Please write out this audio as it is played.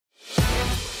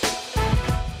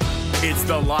It's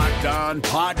the Locked On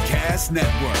Podcast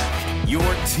Network, your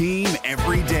team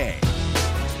every day.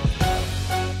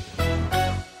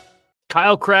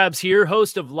 Kyle Krabs here,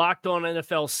 host of Locked On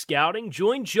NFL Scouting.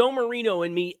 Join Joe Marino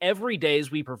and me every day as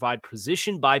we provide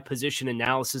position-by-position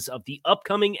analysis of the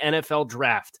upcoming NFL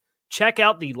Draft. Check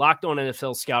out the Locked On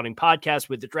NFL Scouting podcast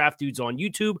with the Draft Dudes on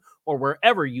YouTube or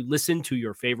wherever you listen to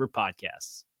your favorite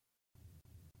podcasts.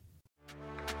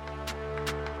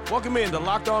 Welcome in to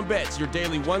Locked On Bets, your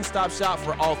daily one-stop shop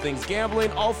for all things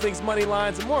gambling, all things money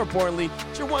lines, and more importantly,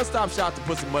 it's your one-stop shop to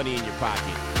put some money in your pocket.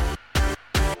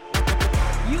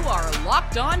 You are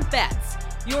Locked On Bets,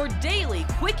 your daily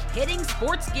quick-hitting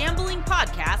sports gambling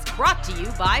podcast brought to you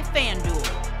by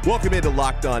FanDuel. Welcome into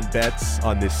Locked On Bets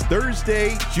on this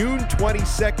Thursday, June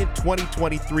 22nd,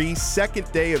 2023.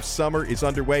 Second day of summer is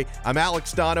underway. I'm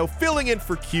Alex Dono, filling in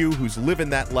for Q, who's living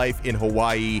that life in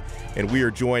Hawaii. And we are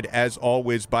joined, as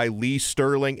always, by Lee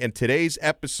Sterling. And today's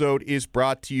episode is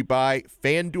brought to you by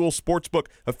FanDuel Sportsbook,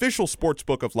 official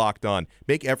sportsbook of Locked On.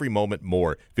 Make every moment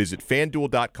more. Visit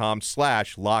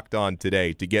FanDuel.com/LockedOn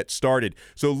today to get started.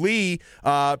 So, Lee,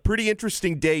 pretty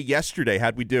interesting day yesterday.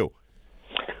 How'd we do?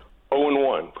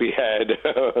 0-1. We had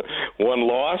one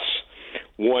loss,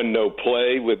 one no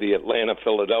play with the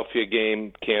Atlanta-Philadelphia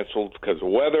game canceled because of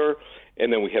weather,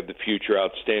 and then we have the future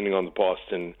outstanding on the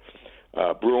Boston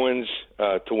Bruins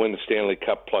to win the Stanley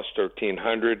Cup plus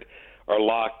 1,300. Our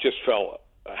lock just fell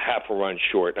half a run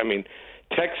short. I mean,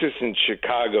 Texas and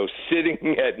Chicago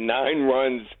sitting at 9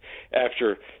 runs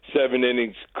after 7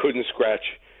 innings,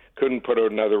 couldn't put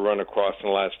another run across in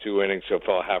the last 2 innings, so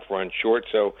fell a half run short.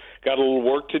 So got a little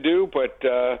work to do, but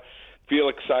feel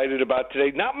excited about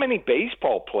today. Not many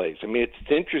baseball plays. I mean, it's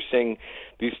interesting.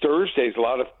 These Thursdays, a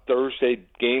lot of Thursday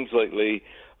games lately,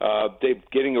 they're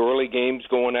getting early games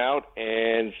going out,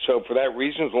 and so for that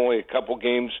reason, there's only a couple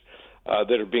games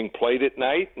that are being played at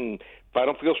night. And if I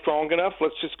don't feel strong enough,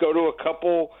 let's just go to a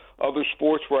couple other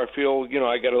sports where I feel,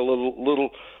 I got a little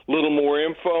more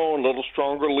info and a little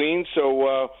stronger lean.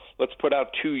 So let's put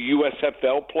out 2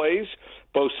 USFL plays,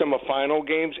 both semifinal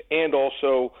games and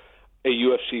also a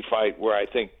UFC fight where I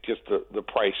think just the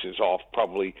price is off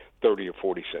probably 30 or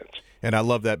 40 cents. And I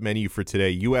love that menu for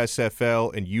today.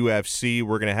 USFL and UFC.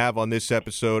 We're going to have on this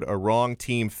episode a wrong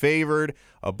team favored,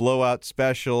 a blowout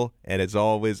special, and as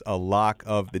always, a lock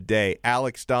of the day.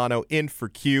 Alex Dono in for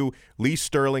Q. Lee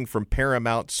Sterling from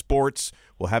Paramount Sports.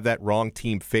 We'll have that wrong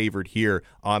team favored here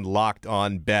on Locked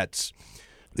On Bets.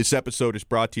 This episode is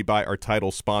brought to you by our title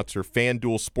sponsor,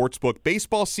 FanDuel Sportsbook.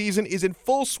 Baseball season is in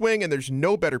full swing, and there's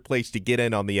no better place to get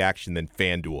in on the action than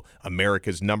FanDuel,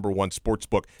 America's #1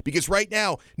 sportsbook. Because right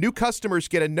now, new customers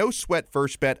get a no-sweat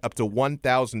first bet up to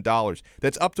 $1,000.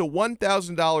 That's up to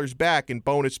 $1,000 back in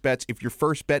bonus bets if your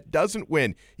first bet doesn't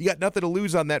win. You got nothing to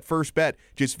lose on that first bet.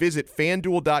 Just visit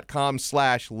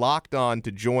FanDuel.com/LockedOn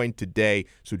to join today.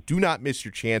 So do not miss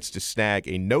your chance to snag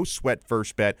a no-sweat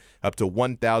first bet up to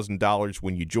 $1,000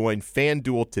 when you join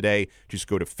FanDuel today. Just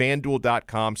go to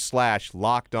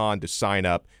FanDuel.com/LockedOn to sign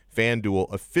up.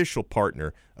 FanDuel, official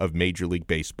partner of Major League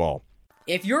Baseball.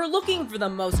 If you're looking for the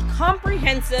most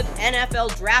comprehensive NFL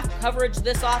draft coverage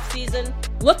this offseason,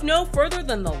 look no further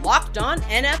than the Locked On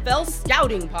NFL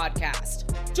Scouting Podcast.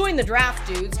 Join the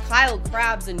Draft Dudes, Kyle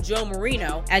Krabs and Joe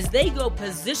Marino, as they go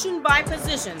position by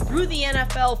position through the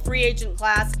NFL free agent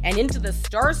class and into the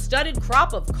star-studded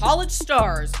crop of college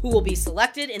stars who will be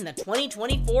selected in the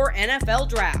 2024 NFL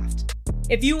Draft.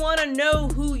 If you want to know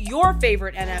who your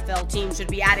favorite NFL team should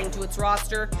be adding to its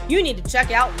roster, you need to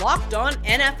check out Locked On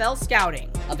NFL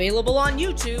Scouting, available on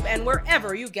YouTube and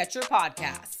wherever you get your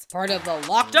podcasts. Part of the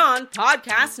Locked On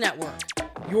Podcast Network,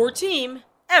 your team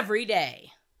every day.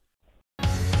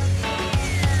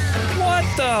 What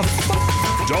the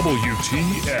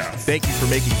WTF? Thank you for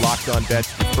making Locked On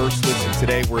Bets your first listen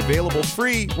today. We're available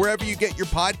free wherever you get your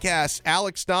podcasts.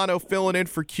 Alex Dono filling in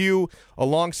for Q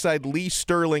alongside Lee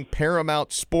Sterling,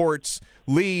 Paramount Sports.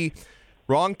 Lee,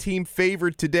 wrong team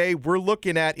favored today. We're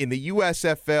looking at, in the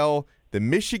USFL, the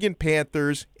Michigan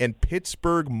Panthers and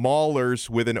Pittsburgh Maulers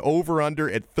with an over-under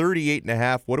at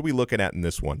 38.5. What are we looking at in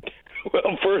this one?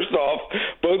 Well, first off,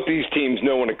 both these teams,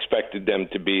 no one expected them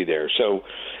to be there. So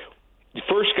you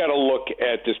first got to look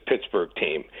at this Pittsburgh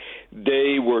team.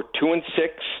 They were 2-6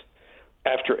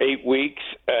 after 8 weeks,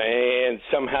 and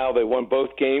somehow they won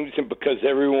both games, and because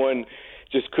everyone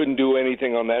just couldn't do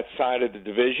anything on that side of the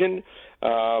division,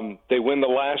 they win the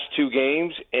last 2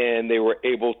 games, and they were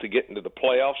able to get into the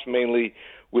playoffs, mainly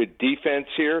with defense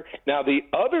here. Now, the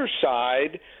other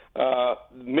side,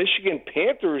 Michigan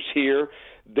Panthers here,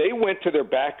 they went to their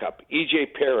backup,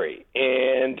 E.J. Perry,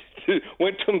 and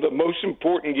went to the most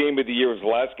important game of the year. It was the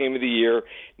last game of the year.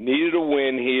 Needed a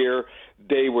win here.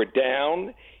 They were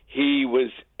down. He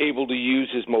was able to use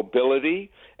his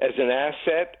mobility as an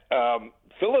asset.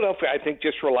 Philadelphia, I think,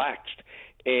 just relaxed.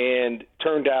 And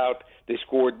turned out they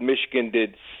scored, Michigan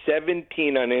did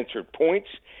 17 unanswered points,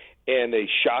 and they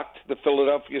shocked the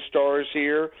Philadelphia Stars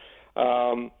here.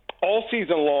 All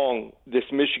season long, this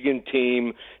Michigan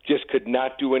team just could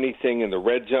not do anything in the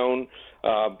red zone.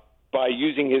 By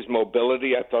using his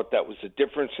mobility, I thought that was the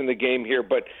difference in the game here.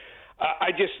 But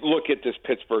I just look at this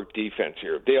Pittsburgh defense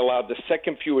here. They allowed the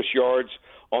second fewest yards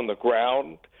on the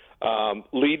ground,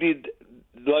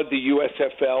 led the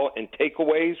USFL in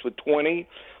takeaways with 20,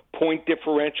 point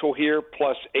differential here,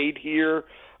 plus 8 here,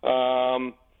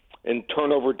 and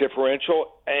turnover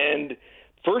differential. And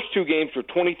first two games were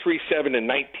 23-7 and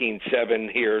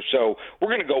 19-7 here. So we're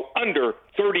going to go under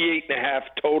 38.5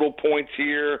 total points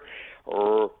here.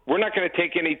 Or we're not going to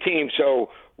take any team.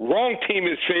 So wrong team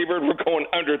is favored. We're going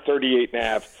under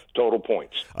 38.5 total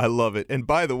points. I love it. And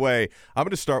by the way, I'm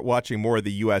going to start watching more of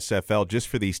the USFL just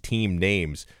for these team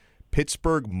names.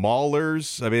 Pittsburgh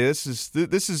Maulers. I mean,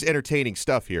 this is entertaining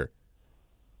stuff here.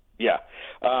 Yeah.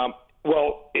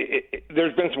 Well,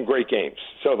 there's been some great games.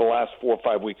 So the last 4 or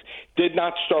 5 weeks did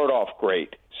not start off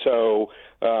great. So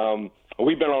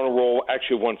we've been on a roll.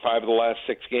 Actually won 5 of the last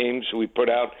 6 games we put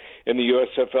out in the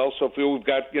USFL. So I feel we've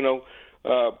got,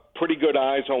 pretty good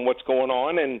eyes on what's going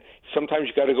on. And sometimes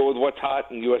you got to go with what's hot,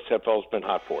 and USFL's been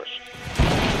hot for us.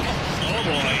 Oh,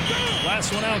 boy.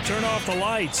 Last one out. Turn off the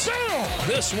lights.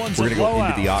 This one's We're a going to blowout. go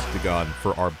into the octagon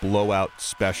for our blowout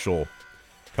special.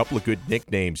 Couple of good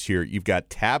nicknames here. You've got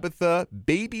Tabitha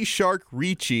Baby Shark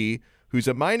Ricci, who's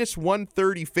a minus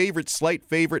 130 favorite, slight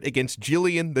favorite against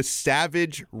Jillian the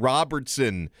Savage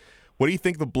Robertson. What do you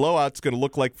think the blowout's going to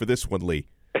look like for this one, Lee?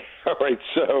 All right,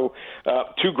 so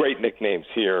 2 great nicknames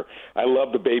here. I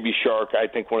love the Baby Shark. I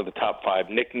think one of the top 5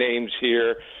 nicknames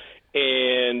here.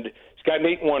 And he's got an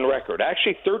 8-1 record.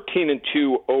 Actually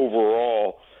 13-2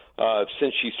 overall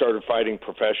since she started fighting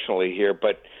professionally here.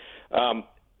 But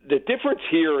the difference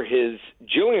here is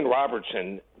Jillian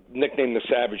Robertson, nicknamed the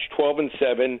Savage,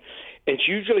 12-7, and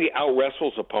she usually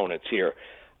out-wrestles opponents here.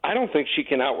 I don't think she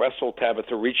can out-wrestle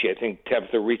Tabitha Ricci. I think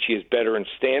Tabitha Ricci is better in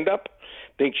stand-up.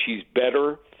 I think she's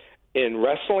better in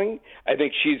wrestling. I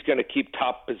think she's going to keep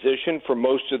top position for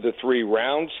most of the 3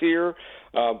 rounds here.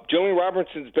 Jillian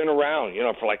Robertson's been around,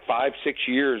 for like 5-6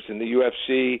 years in the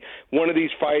UFC. One of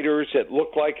these fighters that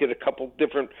looked like at a couple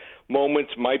different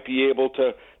moments might be able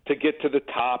to get to the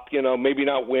top, maybe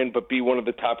not win, but be one of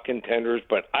the top contenders.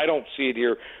 But I don't see it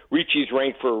here. Ricci's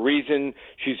ranked for a reason.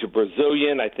 She's a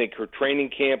Brazilian. I think her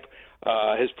training camp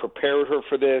has prepared her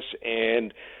for this.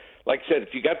 And like I said,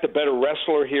 if you got the better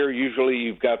wrestler here, usually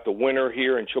you've got the winner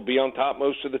here, and she'll be on top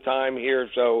most of the time here.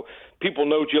 So people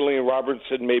know Jillian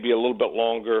Robertson maybe a little bit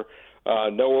longer,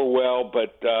 know her well,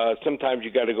 but sometimes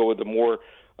you got to go with the more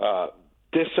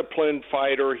disciplined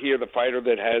fighter here, the fighter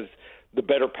that has the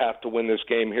better path to win this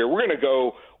game here. We're going to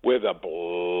go with a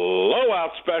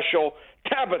blowout special.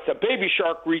 Tabitha Baby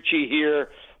Shark Ricci here,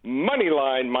 money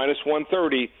line minus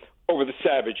 130 over the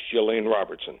Savage Jillian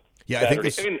Robertson. Yeah, Saturday. I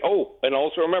think this... And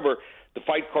also remember, the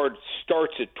fight card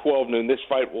starts at 12 noon. This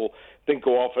fight will, I think,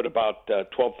 go off at about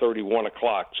 12:30, 1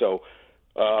 o'clock. So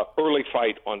early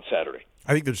fight on Saturday.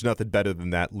 I think there's nothing better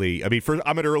than that, Lee. I mean,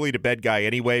 I'm an early-to-bed guy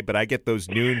anyway, but I get those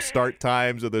noon start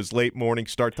times or those late-morning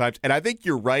start times. And I think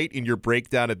you're right in your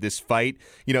breakdown of this fight.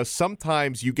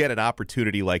 Sometimes you get an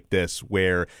opportunity like this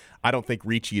where I don't think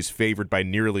Ricci is favored by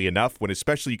nearly enough, when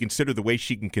especially you consider the way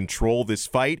she can control this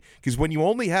fight. Because when you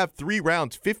only have 3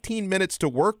 rounds, 15 minutes to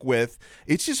work with,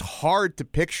 it's just hard to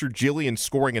picture Jillian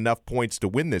scoring enough points to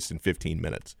win this in 15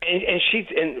 minutes.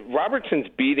 And Robertson's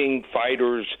beating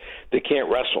fighters that can't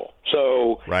wrestle.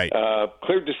 So right.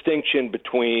 Clear distinction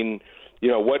between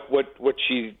what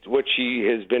she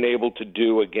has been able to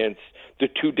do against the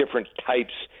 2 different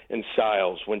types and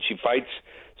styles. When she fights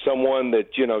someone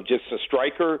that just a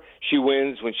striker, she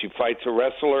wins. When she fights a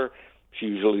wrestler, she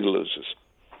usually loses.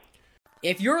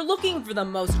 If you're looking for the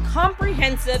most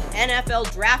comprehensive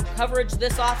NFL draft coverage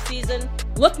this offseason,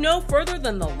 look no further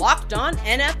than the Locked On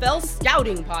NFL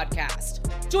Scouting Podcast.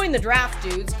 Join the draft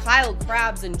dudes, Kyle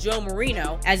Krabs and Joe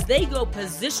Marino, as they go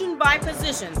position by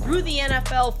position through the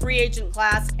NFL free agent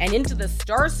class and into the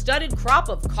star-studded crop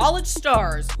of college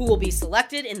stars who will be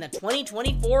selected in the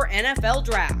 2024 NFL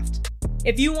Draft.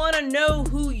 If you want to know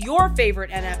who your favorite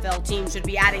NFL team should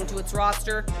be adding to its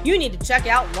roster, you need to check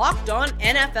out Locked On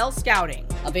NFL Scouting,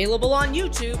 available on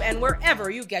YouTube and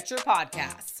wherever you get your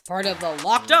podcasts. Part of the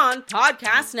Locked On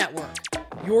Podcast Network,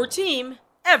 your team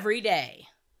every day.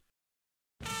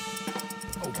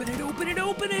 Open it, open it,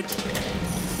 open it.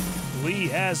 Lee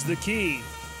has the key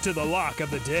to the lock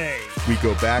of the day. We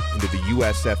go back into the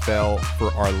USFL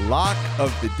for our lock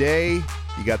of the day.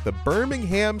 You got the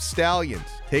Birmingham Stallions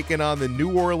taking on the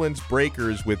New Orleans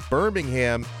Breakers, with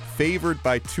Birmingham favored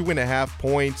by 2.5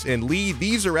 points. And Lee,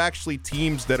 these are actually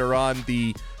teams that are on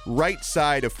the right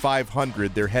side of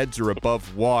 500. Their heads are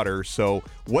above water. So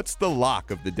what's the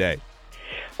lock of the day?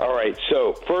 All right,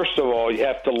 so first of all, you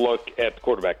have to look at the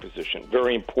quarterback position.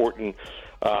 Very important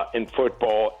in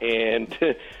football. And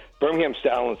Birmingham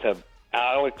Stallions have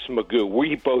Alex Magoo.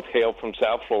 We both hail from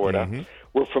South Florida. Mm-hmm.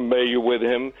 We're familiar with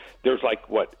him. There's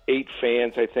 8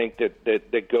 fans, I think,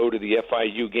 that go to the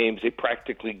FIU games. They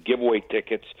practically give away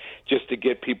tickets just to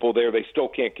get people there. They still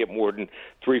can't get more than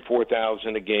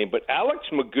 3,000-4,000 a game. But Alex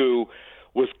Magoo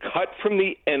was cut from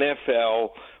the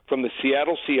NFL from the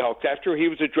Seattle Seahawks after he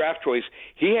was a draft choice.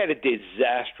 He had a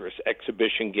disastrous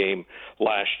exhibition game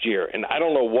last year, and I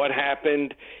don't know what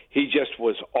happened. He just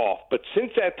was off. But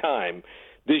since that time,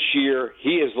 this year,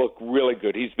 he has looked really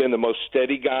good. He's been the most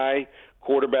steady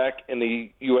quarterback in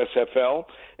the USFL.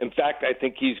 In fact, I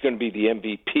think he's going to be the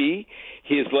MVP.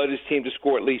 He has led his team to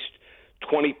score at least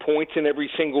 20 points in every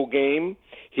single game.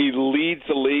 He leads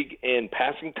the league in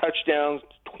passing touchdowns,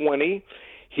 20.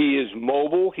 He is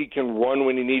mobile. He can run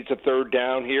when he needs a third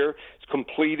down here. He's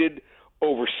completed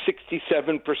over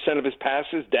 67% of his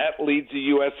passes. That leads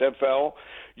the USFL.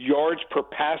 Yards per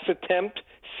pass attempt,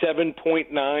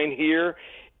 7.9 here.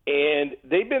 And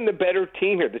they've been the better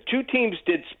team here. The two teams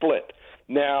did split.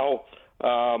 Now,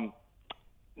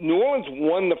 New Orleans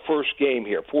won the first game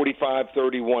here,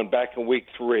 45-31, back in week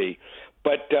 3.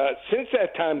 But since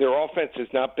that time, their offense has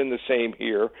not been the same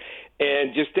here.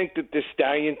 And just think that this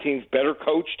Stallion team's better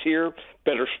coached here,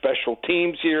 better special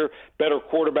teams here, better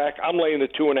quarterback. I'm laying the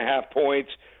 2.5 points.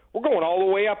 We're going all the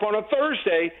way up on a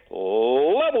Thursday,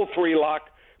 level 3 lock.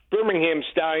 Birmingham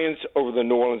Stallions over the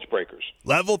New Orleans Breakers.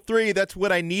 Level 3, that's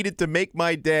what I needed to make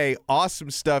my day.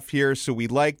 Awesome stuff here. So we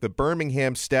like the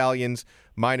Birmingham Stallions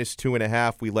minus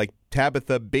 2.5. We like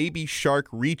Tabitha Baby Shark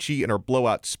Ricci in our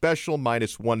blowout special,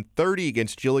 minus 130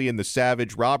 against Jillian the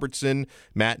Savage Robertson.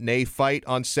 Matinee fight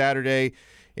on Saturday.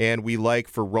 And we like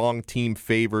for wrong team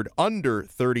favored under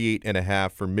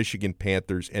 38.5 for Michigan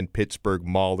Panthers and Pittsburgh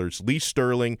Maulers. Lee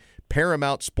Sterling,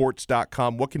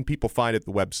 ParamountSports.com. What can people find at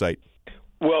the website?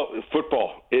 Well,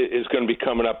 football is going to be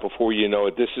coming up before you know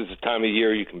it. This is the time of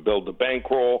year you can build the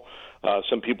bankroll.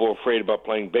 Some people are afraid about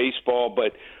playing baseball,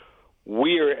 but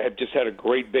we have just had a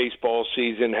great baseball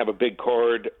season, have a big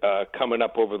card coming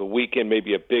up over the weekend,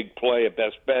 maybe a big play, a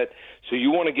best bet. So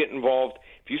you want to get involved.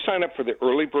 If you sign up for the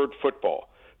early bird football,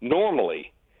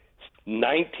 normally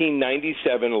 $19.97,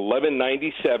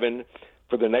 $11.97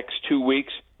 for the next 2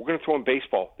 weeks. We're going to throw in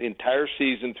baseball the entire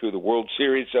season through the World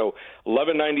Series. So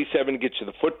 $11.97 gets you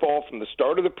the football from the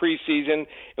start of the preseason,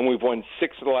 and we've won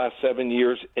 6 of the last 7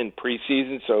 years in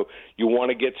preseason. So you want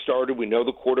to get started. We know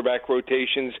the quarterback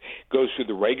rotations goes through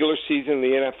the regular season in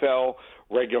the NFL,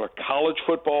 regular college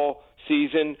football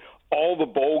season, all the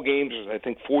bowl games. There's, I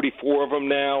think, 44 of them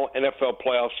now, NFL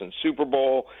playoffs and Super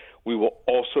Bowl. We will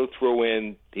also throw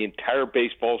in the entire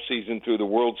baseball season through the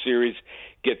World Series,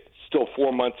 get still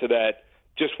 4 months of that.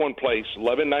 Just one place,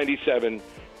 $11.97,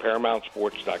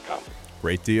 ParamountSports.com.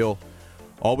 Great deal.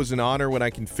 Always an honor when I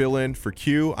can fill in for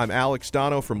Q. I'm Alex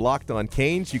Dono from Locked On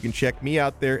Canes. You can check me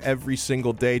out there every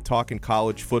single day talking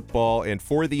college football. And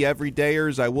for the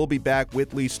everydayers, I will be back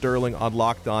with Lee Sterling on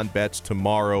Locked On Bets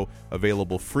tomorrow,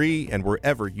 available free and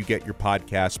wherever you get your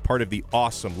podcasts, part of the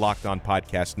awesome Locked On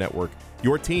Podcast Network.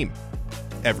 Your team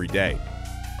every day.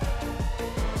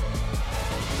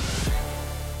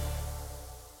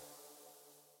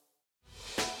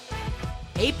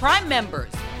 Hey, Prime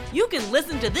members, you can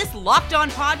listen to this Locked On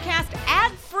podcast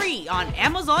ad-free on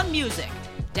Amazon Music.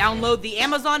 Download the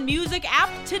Amazon Music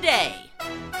app today.